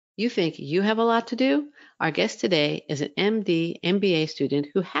You think you have a lot to do? Our guest today is an MD, MBA student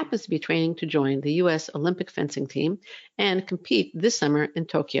who happens to be training to join the U.S. Olympic fencing team and compete this summer in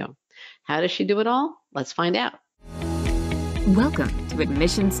Tokyo. How does she do it all? Let's find out. Welcome to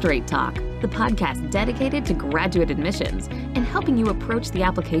Admission Straight Talk, the podcast dedicated to graduate admissions and helping you approach the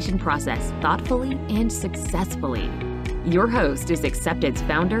application process thoughtfully and successfully. Your host is Accepted's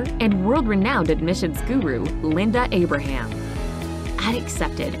founder and world-renowned admissions guru, Linda Abraham. At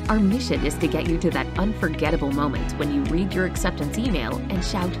Accepted, our mission is to get you to that unforgettable moment when you read your acceptance email and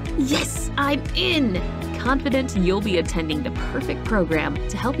shout, "Yes, I'm in!" Confident you'll be attending the perfect program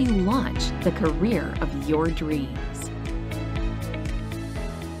to help you launch the career of your dreams.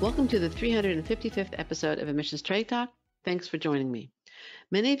 Welcome to the 355th episode of Admission Straight Talk. Thanks for joining me.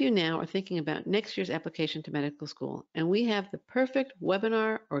 Many of you now are thinking about next year's application to medical school, and we have the perfect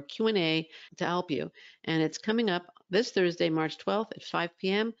webinar or Q&A to help you. And it's coming up this Thursday, March 12th at 5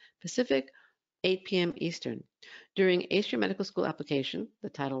 p.m. Pacific, 8 p.m. Eastern. During Ace Your Medical School application, the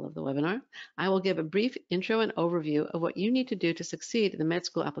title of the webinar, I will give a brief intro and overview of what you need to do to succeed in the med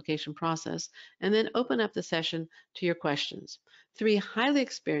school application process, and then open up the session to your questions. 3 highly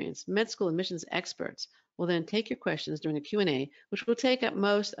experienced med school admissions experts will then take your questions during a Q&A, which will take up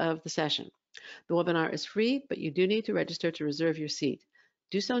most of the session. The webinar is free, but you do need to register to reserve your seat.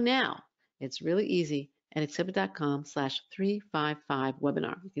 Do so now. It's really easy at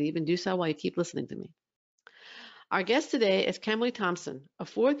accepted.com/355webinar. You can even do so while you keep listening to me. Our guest today is Kamali Thompson, a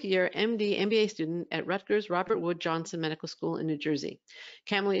fourth-year MD MBA student at Rutgers Robert Wood Johnson Medical School in New Jersey.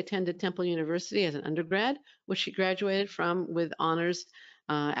 Kamali attended Temple University as an undergrad, which she graduated from with honors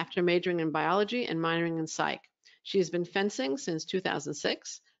after majoring in biology and minoring in psych. She has been fencing since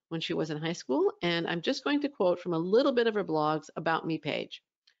 2006 when she was in high school, and I'm just going to quote from a little bit of her blog's About Me page.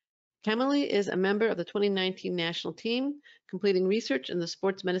 Kamali is a member of the 2019 national team, completing research in the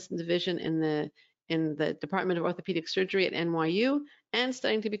sports medicine division in the Department of Orthopedic Surgery at NYU, and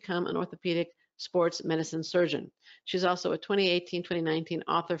studying to become an orthopedic sports medicine surgeon. She's also a 2018-2019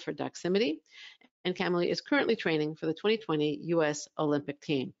 author for Doximity, and Kamali is currently training for the 2020 U.S. Olympic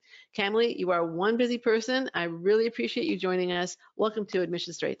team. Kamali, you are one busy person. I really appreciate you joining us. Welcome to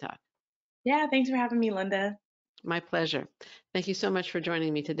Admission Straight Talk. Yeah, thanks for having me, Linda. My pleasure. Thank you so much for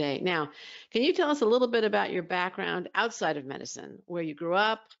joining me today. Now, can you tell us a little bit about your background outside of medicine, where you grew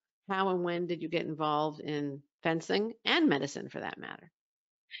up, how and when did you get involved in fencing and medicine for that matter?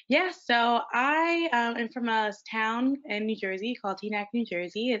 Yeah, so I am from a town in New Jersey called Teaneck, New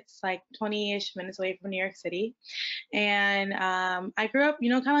Jersey. It's like 20-ish minutes away from New York City. And I grew up,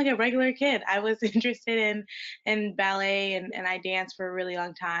 kind of like a regular kid. I was interested in ballet and I danced for a really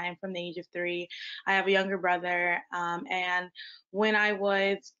long time from the age of 3. I have a younger brother. And when I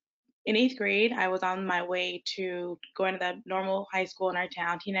was in 8th grade, I was on my way to going to the normal high school in our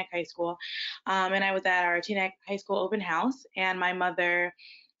town, Teaneck High School. And I was at our Teaneck High School open house, and my mother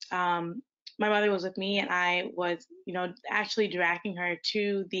was with me, and I was, actually dragging her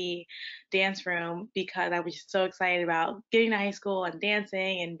to the dance room because I was just so excited about getting to high school and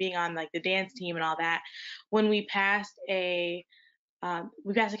dancing and being on like the dance team and all that. When we passed a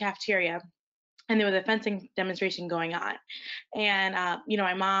cafeteria, and there was a fencing demonstration going on. And,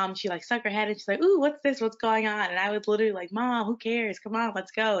 my mom, she like stuck her head and she's like, "Ooh, what's this? What's going on?" And I was literally like, "Mom, who cares? Come on,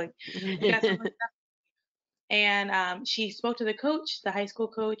 let's go." And we got some stuff. And she spoke to the coach, the high school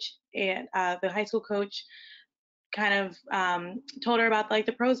coach, and the high school coach kind of told her about like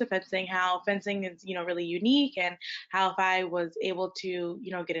the pros of fencing, how fencing is, really unique, and how if I was able to,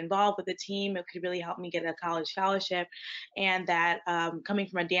 get involved with the team, it could really help me get a college scholarship. And that coming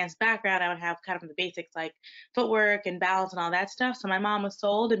from a dance background, I would have kind of the basics like footwork and balance and all that stuff. So my mom was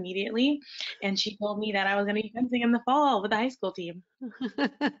sold immediately, and she told me that I was going to be fencing in the fall with the high school team.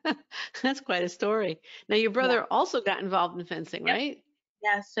 That's quite a story. Now your brother also got involved in fencing, right?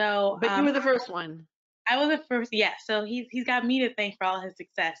 Yeah. So, but you were the first one. I was the first, yeah. So he's got me to thank for all his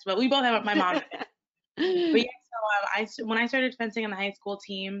success, but we both have my mom to thank. But yeah, so when I started fencing on the high school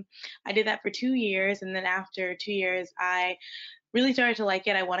team, I did that for 2 years, and then after 2 years, I really started to like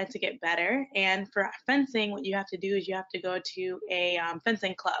it. I wanted to get better, and for fencing, what you have to do is you have to go to a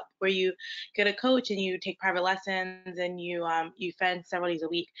fencing club where you get a coach and you take private lessons, and you fence several days a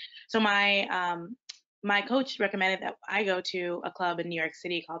week. So my coach recommended that I go to a club in New York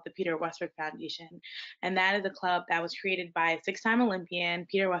City called the Peter Westbrook Foundation. And that is a club that was created by a 6-time Olympian,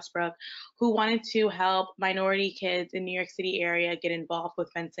 Peter Westbrook, who wanted to help minority kids in New York City area get involved with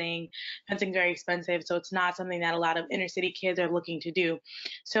fencing. Fencing's very expensive, so it's not something that a lot of inner city kids are looking to do.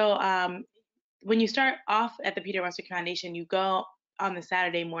 So when you start off at the Peter Westbrook Foundation, you go on the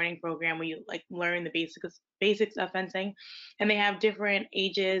Saturday morning program where you like learn the basics of fencing, and they have different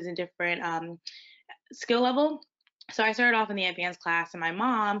ages and different skill level. So I started off in the advanced class, and my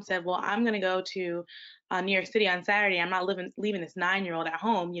mom said, "Well, I'm going to go to New York City on Saturday. I'm not leaving this 9-year-old at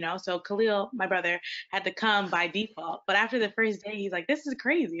home, you know." So Khalil, my brother, had to come by default. But after the first day, he's like, "This is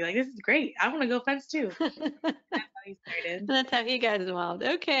crazy. Like, this is great. I want to go fence too." That's how he started. That's how he got involved.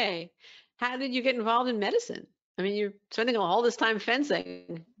 Okay. How did you get involved in medicine? I mean, you're spending all this time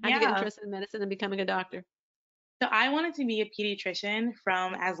fencing. How'd you get Yeah. interested in medicine and becoming a doctor? So I wanted to be a pediatrician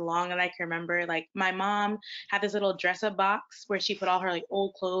from as long as I can remember. Like my mom had this little dress up box where she put all her like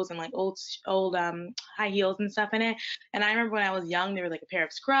old clothes and like old high heels and stuff in it. And I remember when I was young, there was like a pair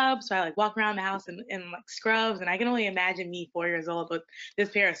of scrubs. So I like walk around the house in like scrubs, and I can only imagine me 4 years old with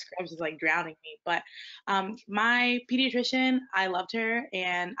this pair of scrubs is like drowning me. But my pediatrician, I loved her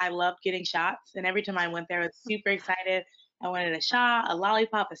and I loved getting shots. And every time I went there, I was super excited. I wanted a shot, a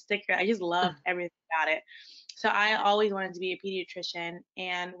lollipop, a sticker. I just loved everything about it. So I always wanted to be a pediatrician.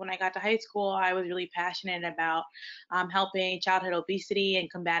 And when I got to high school, I was really passionate about helping childhood obesity and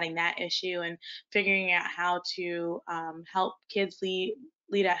combating that issue and figuring out how to help kids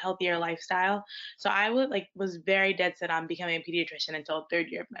lead a healthier lifestyle. So I was very dead set on becoming a pediatrician until third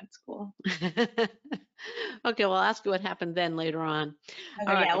year of med school. Okay, well, I'll ask you what happened then later on. All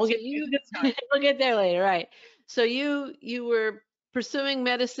Okay, yeah, right, we'll so get you to the story. we'll get there later, right? So you were pursuing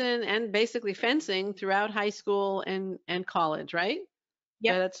medicine and basically fencing throughout high school and college, right?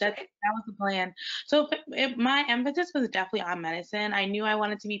 Yep, That's that was the plan. So my emphasis was definitely on medicine. I knew I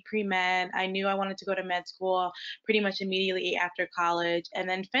wanted to be pre-med. I knew I wanted to go to med school pretty much immediately after college. And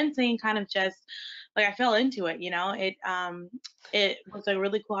then fencing kind of just like I fell into it, you know. It was a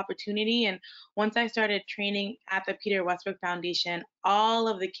really cool opportunity. And once I started training at the Peter Westbrook Foundation, all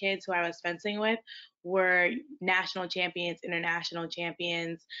of the kids who I was fencing with were national champions, international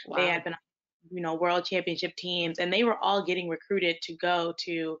champions. They wow. had been world championship teams, and they were all getting recruited to go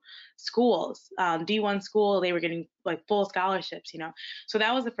to schools, D1 school. They were getting like full scholarships, you know. So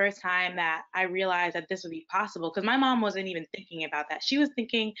that was the first time that I realized that this would be possible because my mom wasn't even thinking about that. She was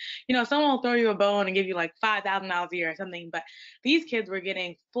thinking, someone will throw you a bone and give you like $5,000 a year or something. But these kids were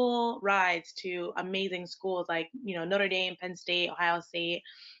getting full rides to amazing schools like, Notre Dame, Penn State, Ohio State.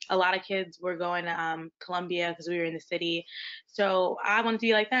 A lot of kids were going to Columbia because we were in the city. So I wanted to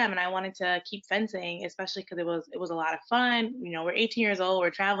be like them, and I wanted to keep fencing, especially because it was a lot of fun. We're 18 years old, we're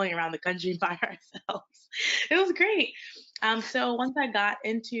traveling around the country by ourselves. It was great. So once I got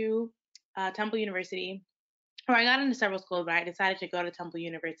into Temple University, or I got into several schools, but I decided to go to Temple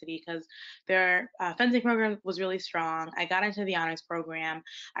University because their fencing program was really strong. I got into the honors program.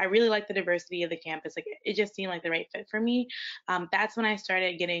 I really liked the diversity of the campus. Like it just seemed like the right fit for me. That's when I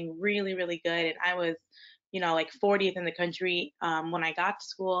started getting really, really good, and I was like 40th in the country when I got to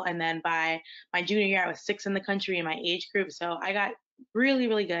school. And then by my junior year, I was 6th in the country in my age group. So I got really,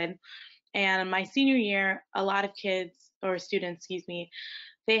 really good. And my senior year, a lot of kids or students, excuse me,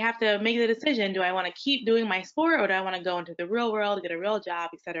 they have to make the decision, do I want to keep doing my sport or do I want to go into the real world, get a real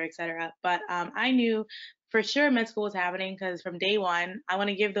job, et cetera, et cetera. But I knew for sure med school was happening because from day one, I want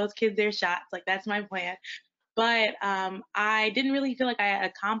to give those kids their shots. Like that's my plan. But I didn't really feel like I had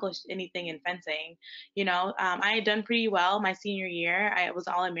accomplished anything in fencing. I had done pretty well my senior year. I was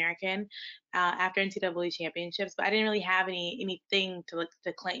All-American after NCAA championships, but I didn't really have anything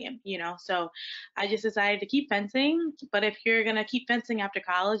to claim. So I just decided to keep fencing. But if you're gonna keep fencing after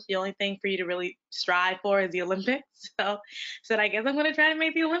college, the only thing for you to really strive for is the Olympics. So said I guess I'm gonna try to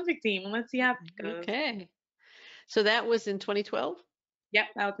make the Olympic team and let's see how it goes. Okay. So that was in 2012? Yep,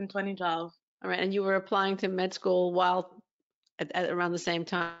 that was in 2012. All right, and you were applying to med school while at around the same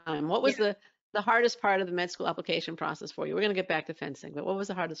time. What was the hardest part of the med school application process for you? We're going to get back to fencing, but what was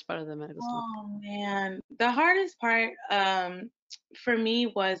the hardest part of the medical school? Oh man, the hardest part for me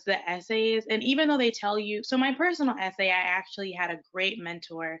was the essays. And even though they tell you, so my personal essay, I actually had a great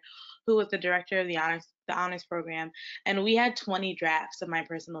mentor who was the director of the honors program, and we had 20 drafts of my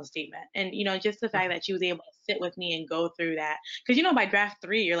personal statement. And just the fact that she was able to sit with me and go through that, because by draft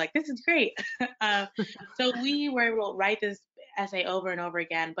 3, you're like, this is great. So we were able to write this essay over and over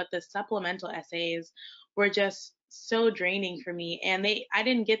again, but the supplemental essays were just so draining for me, and I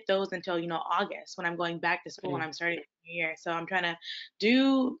didn't get those until August when I'm going back to school and I'm starting the new year. So I'm trying to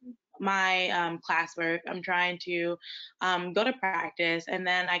do my classwork. I'm trying to go to practice, and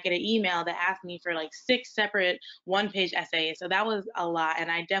then I get an email that asks me for like 6 separate one-page essays. So that was a lot, and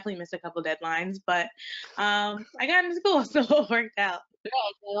I definitely missed a couple deadlines, but I got into school, so it worked out.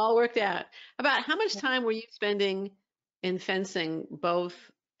 Right, it all worked out. About how much time were you spending in fencing, both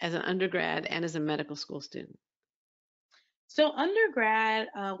as an undergrad and as a medical school student? So undergrad,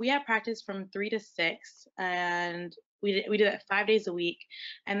 we had practice from 3 to 6, and we did that 5 days a week.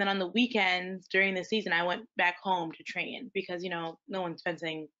 And then on the weekends during the season, I went back home to train because no one's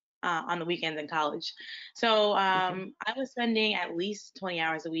fencing on the weekends in college. So Okay. I was spending at least 20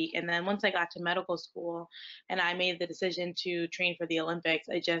 hours a week. And then once I got to medical school, and I made the decision to train for the Olympics,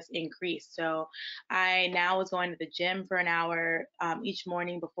 it just increased. So I now was going to the gym for an hour each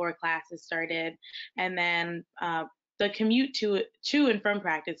morning before classes started, and then the commute to and from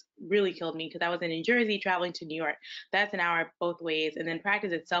practice really killed me because I was in New Jersey traveling to New York. That's an hour both ways, and then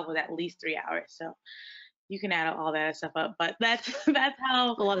practice itself was at least 3 hours. So you can add all that stuff up, but that's that's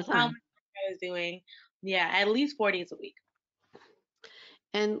A lot of how much time. I was doing. Yeah, at least 4 days a week.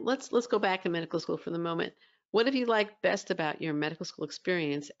 And let's go back to medical school for the moment. What have you liked best about your medical school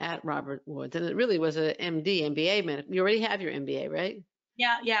experience at Robert Woods? And it really was a MD, MBA medical. You already have your MBA, right?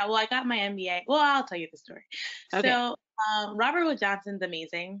 Yeah, yeah. Well, I got my MBA. Well, I'll tell you the story. Okay. So Robert Wood Johnson's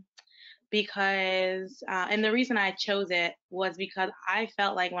amazing because and the reason I chose it was because I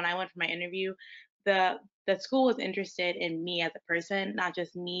felt like when I went for my interview, the the school was interested in me as a person, not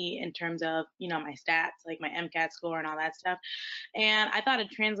just me in terms of, my stats, like my MCAT score and all that stuff. And I thought it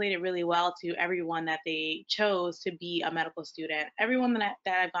translated really well to everyone that they chose to be a medical student. Everyone that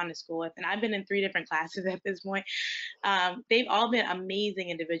I've gone to school with, and I've been in 3 different classes at this point, they've all been amazing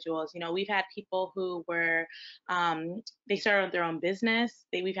individuals. We've had people who were, they started their own business.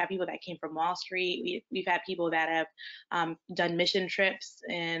 We've had people that came from Wall Street. We've had people that have done mission trips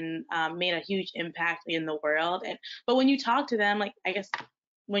and made a huge impact in the world. But when you talk to them, like, I guess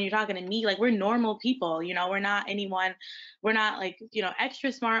when you're talking to me, like, we're normal people, we're not anyone, we're not like,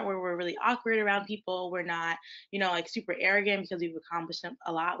 extra smart where we're really awkward around people. We're not, like super arrogant because we've accomplished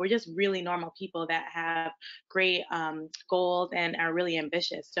a lot. We're just really normal people that have great goals and are really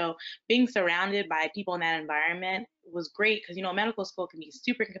ambitious. So being surrounded by people in that environment was great because medical school can be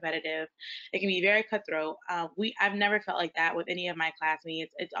super competitive. It can be very cutthroat. I've never felt like that with any of my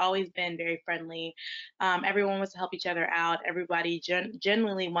classmates. It's always been very friendly. Everyone wants to help each other out. Everybody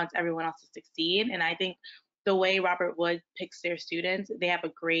genuinely wants everyone else to succeed, and I think the way Robert Wood picks their students, they have a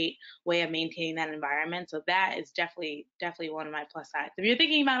great way of maintaining that environment. So that is definitely one of my plus sides. If you're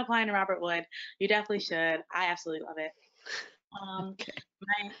thinking about applying to Robert Wood, you definitely should. I absolutely love it. Um, Okay.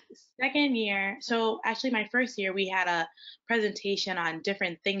 my second year, so actually my first year, we had a presentation on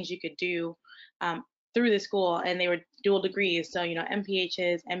different things you could do um, through the school, and they were dual degrees. So,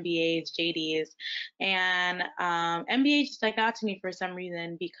 MPHs, MBAs, JDs. And MBA stuck out to me for some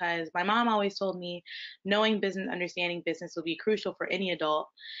reason because my mom always told me knowing business, understanding business would be crucial for any adult.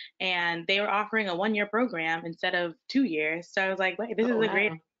 And they were offering a 1 year program instead of 2 years. So I was like, wait, this Oh, is a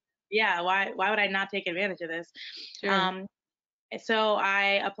great, wow. yeah, why would I not take advantage of this? Sure. Um, so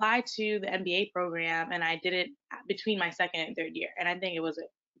I applied to the MBA program and I did it between my second and third year. And I think it was a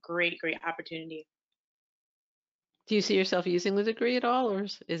great opportunity. Do you see yourself using the degree at all, or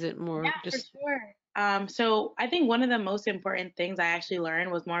is it Yeah, more for just sure. So I think one of the most important things I actually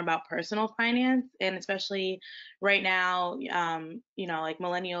learned was more about personal finance, and especially right now, like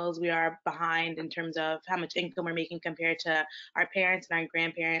millennials, we are behind in terms of how much income we're making compared to our parents and our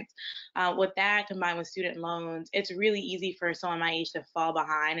grandparents. With that combined with student loans, it's really easy for someone my age to fall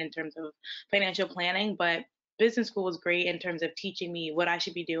behind in terms of financial planning, but business school was great in terms of teaching me what I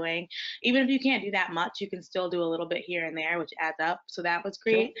should be doing. Even if you can't do that much, you can still do a little bit here and there, which adds up. So that was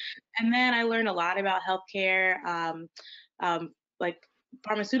sure? great. And then I learned a lot about healthcare, like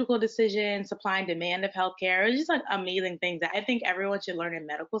pharmaceutical decisions, supply and demand of healthcare. It was just like amazing things that I think everyone should learn in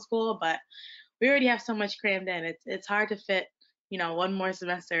medical school, but we already have so much crammed in. It's hard to fit, one more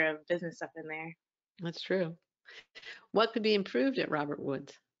semester of business stuff in there. That's true. What could be improved at Robert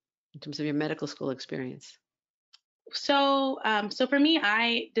Woods in terms of your medical school experience? So for me,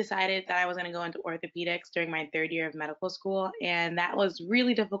 I decided that I was going to go into orthopedics during my third year of medical school, and that was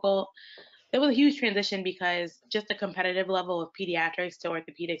really difficult. It was a huge transition because just the competitive level of pediatrics to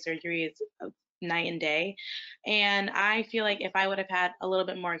orthopedic surgery is night and day. And I feel like if I would have had a little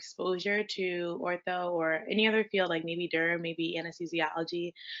bit more exposure to ortho or any other field, like maybe derm, maybe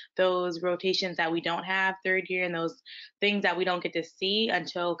anesthesiology, those rotations that we don't have third year and those things that we don't get to see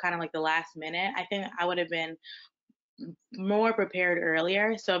until kind of like the last minute, I think I would have been more prepared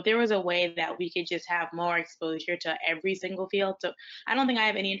earlier. So if there was a way that we could just have more exposure to every single field, so I don't think I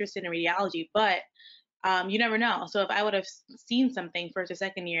have any interest in radiology, but you never know. So if I would have seen something first or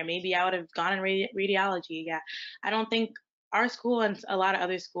second year, maybe I would have gone in radiology. Yeah, I don't think our school and a lot of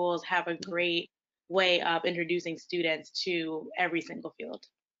other schools have a great way of introducing students to every single field.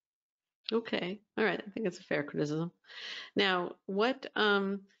 Okay. All right. I think it's a fair criticism. Now,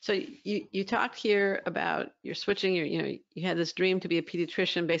 so you talked here about you're switching, you had this dream to be a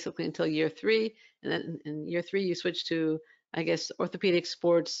pediatrician basically until year 3, and then in year 3 you switched to, I guess, orthopedic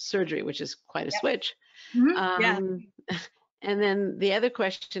sports surgery, which is quite a Yep. switch. Yeah. And then the other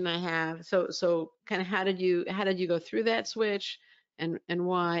question I have, so kind of how did you go through that switch, and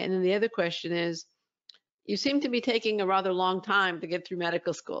why? And then the other question is, you seem to be taking a rather long time to get through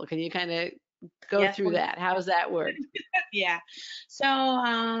medical school. Can you kind of go Yes. through that? How does that work? Yeah. So,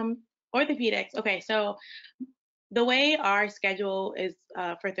 orthopedics. Okay. So the way our schedule is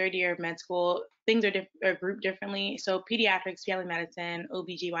for third year of med school, things are grouped differently. So pediatrics, family medicine,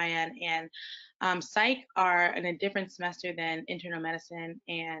 OBGYN, and psych are in a different semester than internal medicine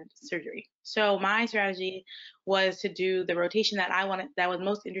and surgery. So my strategy was to do the rotation that that I was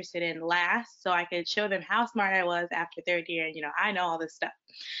most interested in last, so I could show them how smart I was after third year. And I know all this stuff,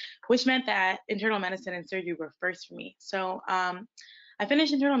 which meant that internal medicine and surgery were first for me. So I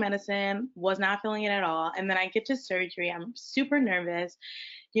finished internal medicine, was not feeling it at all. And then I get to surgery. I'm super nervous.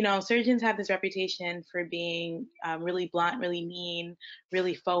 Surgeons have this reputation for being really blunt, really mean,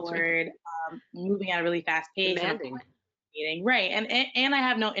 really forward, moving at a really fast pace and Demanding. meeting. Right. And I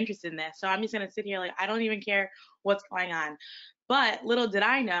have no interest in this. So I'm just going to sit here like I don't even care what's going on. But little did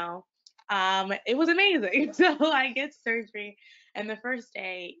I know, it was amazing. So I get surgery. And the first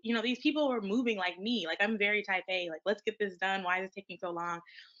day, these people were moving like me. Like I'm very type A. Like, let's get this done. Why is it taking so long?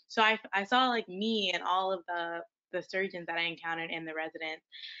 So I saw like me and all of the surgeons that I encountered and the residents,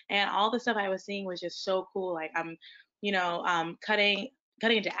 and all the stuff I was seeing was just so cool. Like I'm,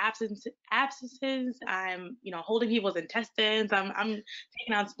 cutting into abscesses. I'm, holding people's intestines. I'm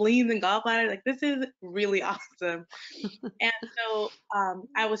taking out spleens and gallbladders. Like this is really awesome. And so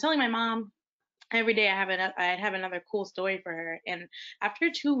I was telling my mom every day I'd have another cool story for her. And after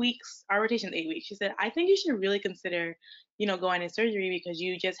 2 weeks, our rotation's 8 weeks, she said, I think you should really consider, going in surgery because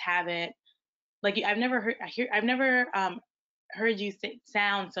you just haven't like I've never heard you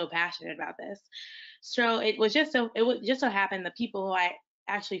sound so passionate about this. So it was just so happened the people who I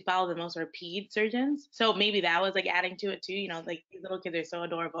actually follow the most are ped surgeons. So maybe that was like adding to it too. Like these little kids are so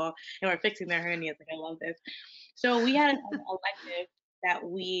adorable and we're fixing their hernias. Like I love this. So we had an elective that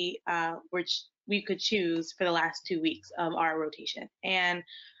we could choose for the last 2 weeks of our rotation, and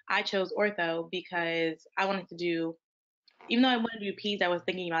I chose ortho because I wanted to do. Even though I wanted to do peds, I was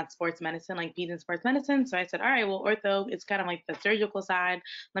thinking about sports medicine, like peds and sports medicine. So I said, all right, well, ortho is kind of like the surgical side.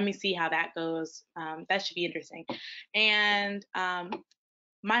 Let me see how that goes. That should be interesting. And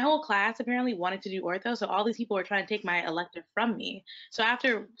my whole class apparently wanted to do ortho, so all these people were trying to take my elective from me. So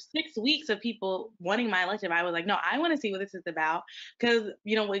after 6 weeks of people wanting my elective, I was like, no, I want to see what this is about, because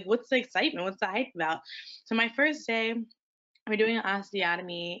like, what's the excitement? What's the hype about? So my first day, we're doing an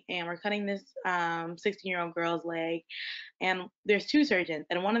osteotomy and we're cutting this 16-year-old girl's leg, and there's two surgeons,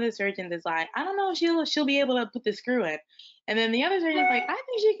 and one of the surgeons is like, I don't know if she'll be able to put the screw in, and then the other surgeon's like, I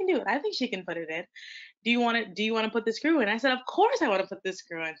think she can do it. I think she can put it in. Do you want to put the screw in? I said, of course I want to put this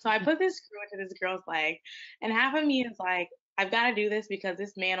screw in. So I put this screw into this girl's leg, and half of me is like, I've got to do this because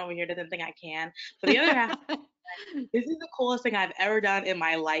this man over here doesn't think I can. But the other half, this is the coolest thing I've ever done in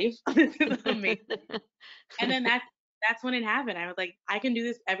my life. This is amazing. And then that's when it happened. I was like, I can do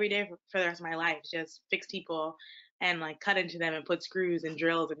this every day for the rest of my life. Just fix people and like cut into them and put screws and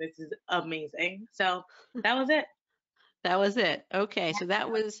drills, and this is amazing. So that was it. That was it. Okay, so that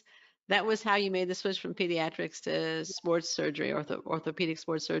was how you made the switch from pediatrics to sports surgery, orthopedic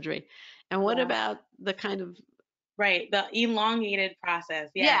sports surgery. And what Yeah. about the kind of Right. The elongated process.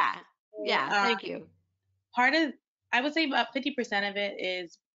 Yes. yeah, yeah, thank you. Part of, I would say about 50% of it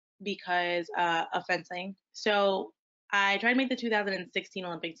is because of fencing. So I tried to make the 2016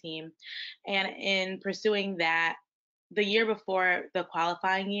 Olympic team, and in pursuing that, the year before the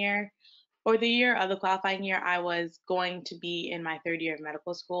qualifying year, or the year of the qualifying year, I was going to be in my third year of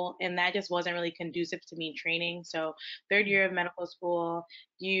medical school, and that just wasn't really conducive to me training. So, third year of medical school,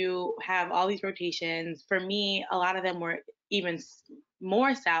 you have all these rotations. For me, a lot of them were even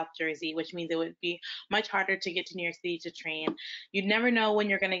more South Jersey, which means it would be much harder to get to New York City to train. You'd never know when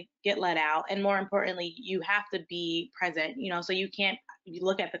you're going to get let out. And more importantly, you have to be present, so you can't you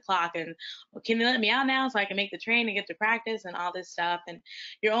look at the clock and, well, can you let me out now so I can make the train and get to practice and all this stuff. And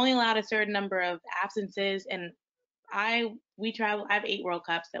you're only allowed a certain number of absences. And I have 8 World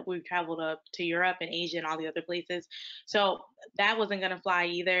Cups that we've traveled up to Europe and Asia and all the other places. So that wasn't gonna fly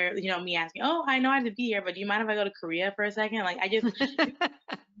either. Me asking, oh, I know I have to be here, but do you mind if I go to Korea for a second? Like I just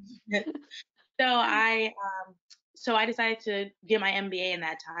so I decided to get my MBA in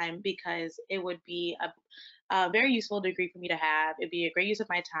that time because it would be a very useful degree for me to have. It'd be a great use of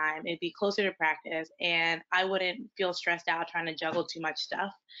my time. It'd be closer to practice, and I wouldn't feel stressed out trying to juggle too much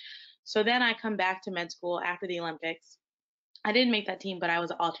stuff. So then I come back to med school after the Olympics. I didn't make that team, but I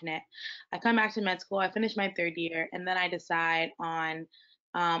was an alternate. I come back to med school, I finish my third year, and then I decide on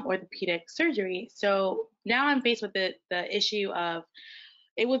orthopedic surgery. So now I'm faced with the issue of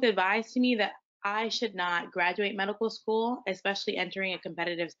it was advised to me that I should not graduate medical school, especially entering a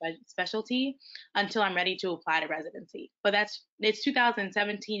competitive specialty, until I'm ready to apply to residency. But it's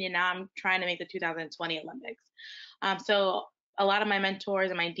 2017, and now I'm trying to make the 2020 Olympics. So a lot of my mentors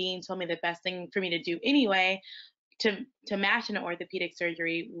and my dean told me the best thing for me to do anyway to match an orthopedic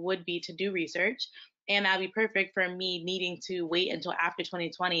surgery would be to do research. And that'd be perfect for me needing to wait until after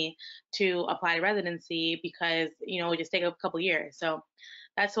 2020 to apply to residency because, it would just take a couple years. So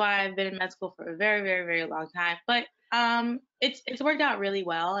that's why I've been in med school for a very, very, very long time. But it's worked out really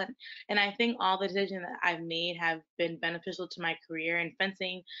well. And I think all the decisions that I've made have been beneficial to my career. And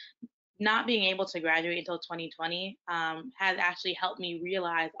fencing, not being able to graduate until 2020 has actually helped me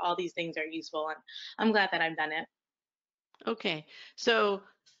realize all these things are useful. And I'm glad that I've done it. Okay. So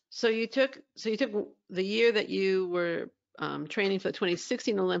you took the year that you were training for the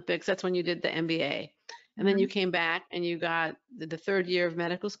 2016 Olympics. That's when you did the MBA, and then you came back and you got the third year of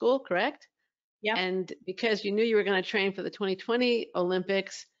medical school, correct? Yep. And because you knew you were going to train for the 2020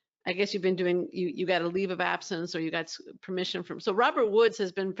 Olympics, I guess you've been doing you got a leave of absence or you got permission from. So Robert Woods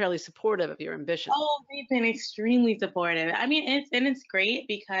has been fairly supportive of your ambition. Oh, they've been extremely supportive. I mean, it's great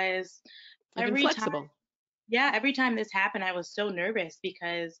because They've been every flexible. time, yeah, every time this happened, I was so nervous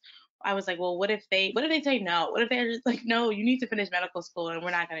because I was like, well, what if they say no? What if they're just like, no, you need to finish medical school and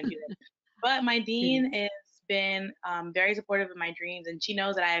we're not going to do this. But my Yeah. dean has been very supportive of my dreams, and she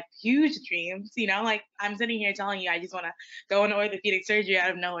knows that I have huge dreams. Like I'm sitting here telling you, I just want to go into orthopedic surgery out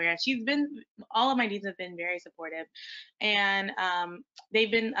of nowhere. All of my deans have been very supportive, and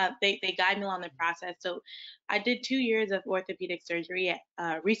they've been they guide me along the process. So I did 2 years of orthopedic surgery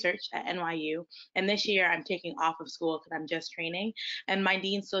research at NYU, and this year I'm taking off of school because I'm just training. And my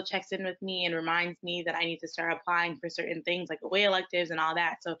dean still checks in with me and reminds me that I need to start applying for certain things like away electives and all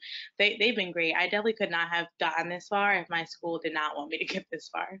that. So they've been great. I definitely could not have gotten this far if my school did not want me to get this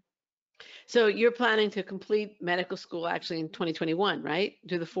far. So you're planning to complete medical school actually in 2021, right?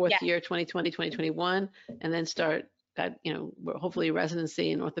 Do the fourth Yes. year, 2020, 2021, and then start hopefully residency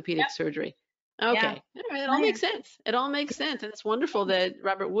in orthopedic Yep. surgery. Yeah. Okay. All right. It all makes sense. It all makes sense. And it's wonderful that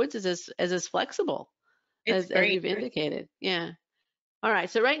Robert Woods is as flexible It's as great. you've indicated. Yeah. All right.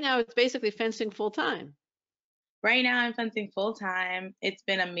 So right now it's basically fencing full time. Right now I'm fencing full time. It's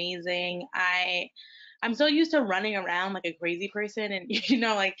been amazing. I'm so used to running around like a crazy person, and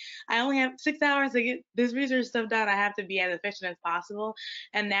like I only have 6 hours to get this research stuff done. I have to be as efficient as possible,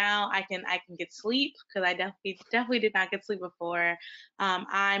 and now I can get sleep because I definitely did not get sleep before.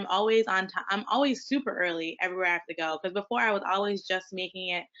 I'm always on time. I'm always super early everywhere I have to go because before I was always just making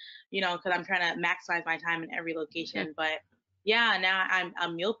it, because I'm trying to maximize my time in every location. But yeah, now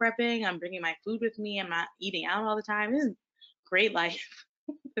I'm meal prepping. I'm bringing my food with me. I'm not eating out all the time. This is great life.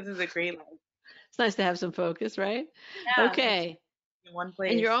 This is a great life. It's nice to have some focus, right? Yeah, it's Okay. in one And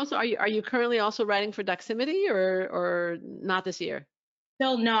place. you're also are you currently also writing for Doximity or not this year?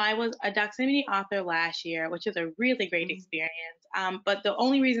 So no, I was a Doximity author last year, which was a really great Mhm. experience. But the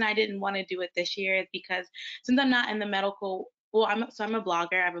only reason I didn't want to do it this year is because since I'm not in the medical, well, I'm a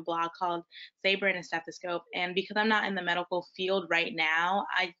blogger. I have a blog called Saber and a Stethoscope, and because I'm not in the medical field right now,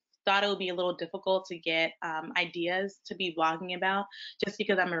 I thought it would be a little difficult to get ideas to be blogging about just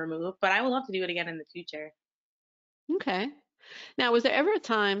because I'm removed. But I would love to do it again in the future. Okay. Now, was there ever a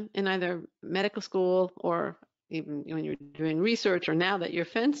time in either medical school or even when you're doing research or now that you're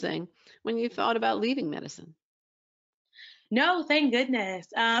fencing when you thought about leaving medicine? No, thank goodness.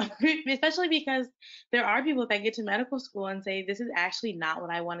 Especially because there are people that get to medical school and say, this is actually not what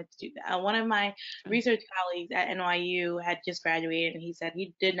I wanted to do. One of my Sure. research colleagues at NYU had just graduated and he said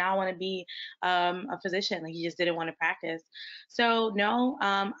he did not want to be a physician. Like he just didn't want to practice. So no,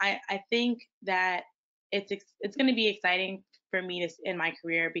 I think that it's going to be exciting for me to in my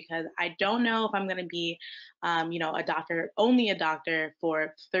career because I don't know if I'm going to be, a doctor, only a doctor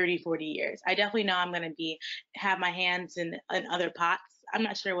for 30, 40 years. I definitely know I'm going to have my hands in other pots. I'm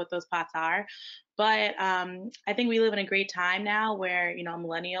not sure what those pots are, but I think we live in a great time now where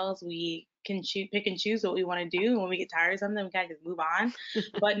millennials we can pick and choose what we want to do. And when we get tired of something, we kind of just move on.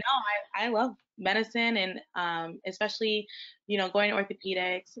 But no, I love medicine and especially going to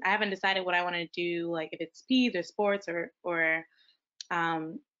orthopedics. I haven't decided what I want to do, like if it's peds or sports or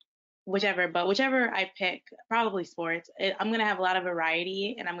whichever I pick, probably sports, I'm going to have a lot of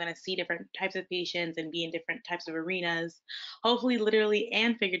variety and I'm going to see different types of patients and be in different types of arenas, hopefully literally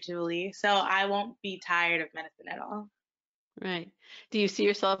and figuratively. So I won't be tired of medicine at all. Right. Do you see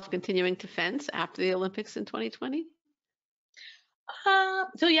yourself continuing to fence after the Olympics in 2020?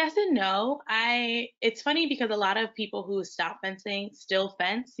 So yes and no. It's funny because a lot of people who stop fencing still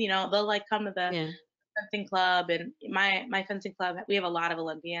fence. They'll like come to the Yeah. fencing club, and my fencing club, we have a lot of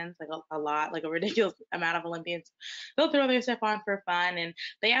Olympians, like a lot, like a ridiculous amount of Olympians. They'll throw their stuff on for fun, and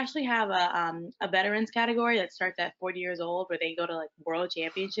they actually have a veterans category that starts at 40 years old, where they go to like world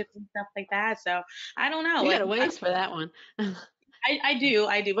championships and stuff like that. So I don't know, You got like a ways for that one. I do,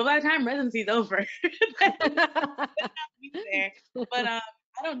 but by the time residency's over, then be there. But I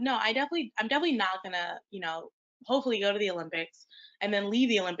don't know. I'm definitely not gonna, hopefully go to the Olympics and then leave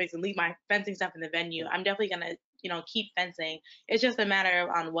the Olympics and leave my fencing stuff in the venue. I'm definitely gonna, keep fencing. It's just a matter of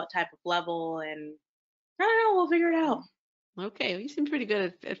on what type of level, and I don't know. We'll figure it out. Okay, well, you seem pretty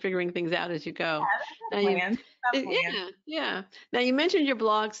good at figuring things out as you go. Now Yeah, you, plans. Plans. yeah, yeah. Now you mentioned your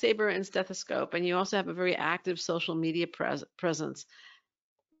blog, Saber and Stethoscope, and you also have a very active social media presence.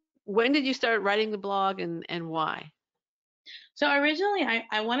 When did you start writing the blog and why? So originally,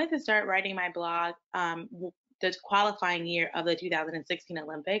 I wanted to start writing my blog the qualifying year of the 2016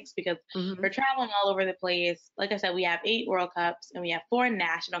 Olympics, because Hmm. we're traveling all over the place. Like I said, we have 8 World Cups and we have 4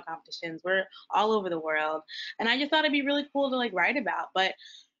 national competitions. We're all over the world, and I just thought it'd be really cool to like write about. But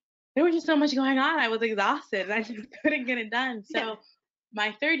there was just so much going on. I was exhausted and I just couldn't get it done. Yeah. So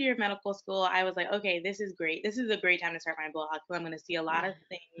my third year of medical school, I was like, okay, this is great. This is a great time to start my blog because I'm going to see a lot of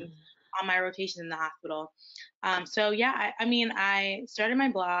things on my rotation in the hospital. So yeah, I mean, I started my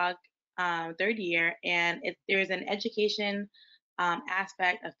blog third year, and there's an education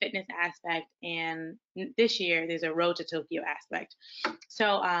aspect, a fitness aspect, and this year there's a road to Tokyo aspect.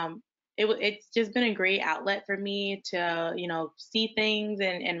 So it's just been a great outlet for me to see things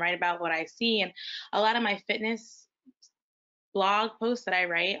and write about what I see, and a lot of my fitness blog posts that I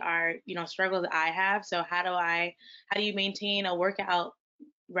write are struggles that I have. So how do you maintain a workout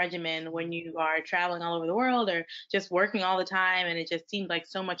regimen when you are traveling all over the world or just working all the time, and it just seems like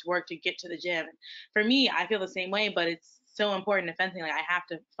so much work to get to the gym. For me, I feel the same way, but it's so important to fencing, like I have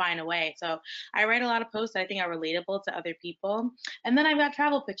to find a way. So I write a lot of posts that I think are relatable to other people, and then I've got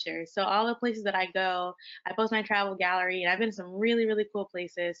travel pictures. So all the places that I go, I post my travel gallery, and I've been to some really really cool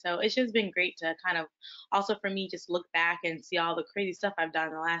places. So it's just been great to kind of also for me just look back and see all the crazy stuff I've done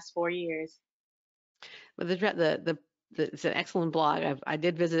in the last 4 years. Well, it's an excellent blog. I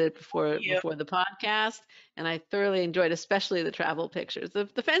did visit it You. before the podcast, and I thoroughly enjoyed, especially the travel pictures. The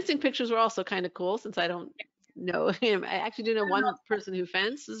fencing pictures were also kind of cool, since I don't know him. I actually do know one person who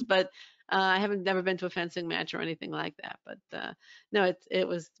fences, but I haven't never been to a fencing match or anything like that. But no, it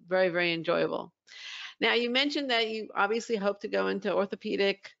was very very enjoyable. Now, you mentioned that you obviously hope to go into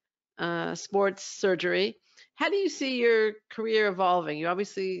orthopedic sports surgery. How do you see your career evolving? You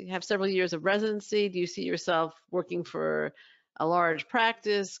obviously have several years of residency. Do you see yourself working for a large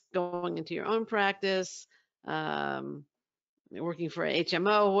practice, going into your own practice, working for a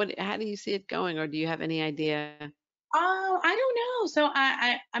HMO? How do you see it going, or do you have any idea? I don't know. So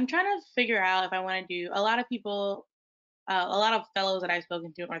I'm trying to figure out if I want to do. A lot of fellows that I've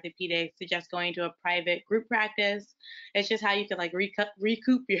spoken to in orthopedics suggest going to a private group practice. It's just how you can like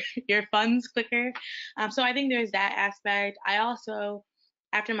recoup your your funds quicker. So I think there's that aspect. I also,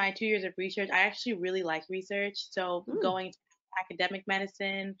 after my 2 years of research, I actually really like research. So Hmm. going to academic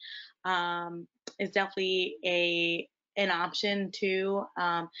medicine is definitely a an option too.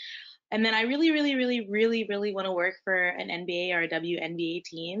 And then I really, really, really, really, really want to work for an NBA or a WNBA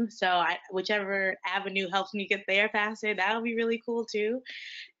team. So whichever avenue helps me get there faster, that'll be really cool too.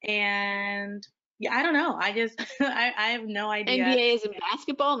 And yeah, I don't know. I just I have no idea. NBA is in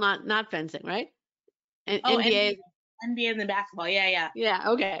basketball, not fencing, right? And Oh, NBA. NBA is in basketball. Yeah, yeah. Yeah.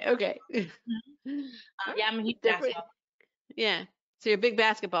 Okay. Okay. Mhm. All Yeah, I'm a right, huge different. Yeah. So you're a big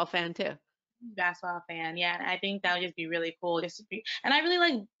basketball fan too. basketball fan. Yeah, and I think that would just be really cool just to be. And I really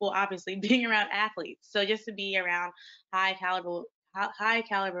like, well, obviously being around athletes. So just to be around high caliber, high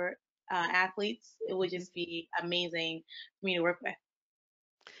caliber athletes, it would Mhm. just be amazing for me to work with.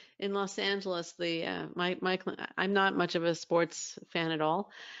 In Los Angeles, I'm not much of a sports fan at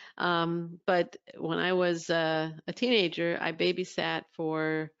all. But when I was a teenager, I babysat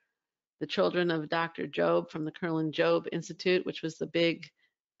for the children of Dr. Job from the Kerlan Job Institute, which was the big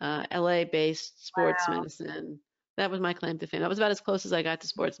LA-based sports Wow, medicine. That was my claim to fame. That was about as close as I got to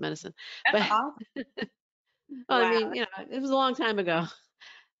sports medicine. that's But awesome. well, I Wow. mean, it was a long time ago.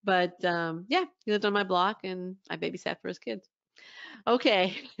 But yeah, he lived on my block, and I babysat for his kids.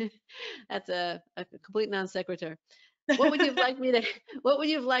 Okay, that's a complete non sequitur. What would you like me to What would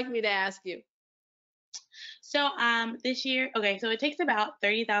you have liked me to ask you? So this year, okay, so it takes about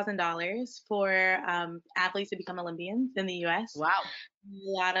 $30,000 for athletes to become Olympians in the U.S. Wow. A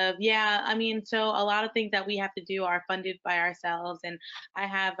lot of, yeah, I mean, so a lot of things that we have to do are funded by ourselves. And I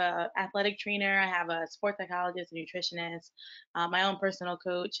have a athletic trainer, I have a sports psychologist, a nutritionist, my own personal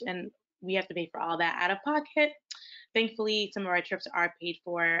coach, and we have to pay for all that out of pocket. Thankfully, some of our trips are paid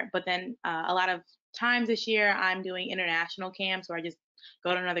for, but then a lot of times this year I'm doing international camps where I just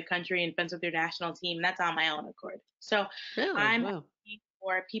go to another country and fence with their national team, and that's on my own accord. So Really? I'm Wow. asking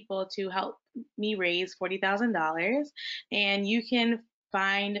for people to help me raise $40,000, and you can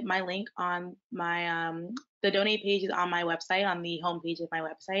find my link on my the donate page is on my website, on the homepage of my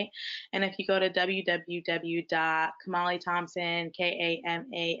website. And if you go to www.kamalithompson,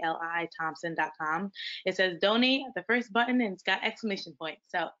 Kamali Thompson.com, it says donate at the first button and it's got exclamation point.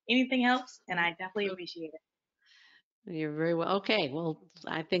 So anything helps, and I definitely appreciate it. You're very well. Okay. Well,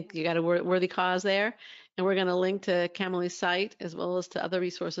 I think you got a worthy cause there. And we're going to link to Kamali's site as well as to other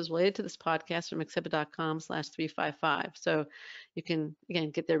resources related to this podcast from exhibit.com/355. So you can,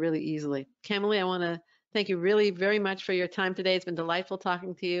 again, get there really easily. Kamali, I want to thank you really very much for your time today. It's been delightful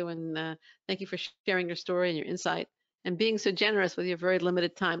talking to you. And thank you for sharing your story and your insight and being so generous with your very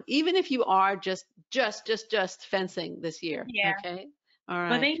limited time, even if you are just fencing this year. Yeah. Okay. All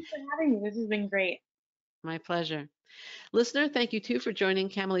But right. thank you for having me. This has been great. My pleasure. Listener, thank you too for joining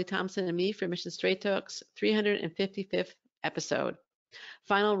Kamali Thompson and me for Mission Straight Talk's 355th episode.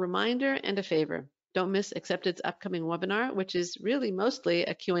 Final reminder and a favor. Don't miss Accepted's upcoming webinar, which is really mostly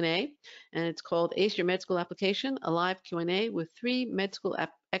a Q&A, and it's called Ace Your Med School Application, a live Q&A with 3 med school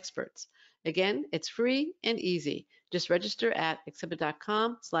experts. Again, it's free and easy. Just register at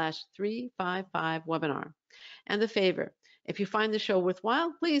exhibit.com/355webinar. And the favor, if you find the show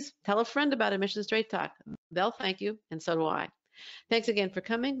worthwhile, please tell a friend about Admission Straight Talk. They'll thank you, and so do I. Thanks again for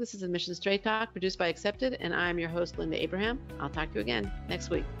coming. This is Admission Straight Talk, produced by Accepted, and I'm your host, Linda Abraham. I'll talk to you again next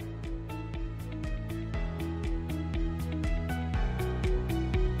week.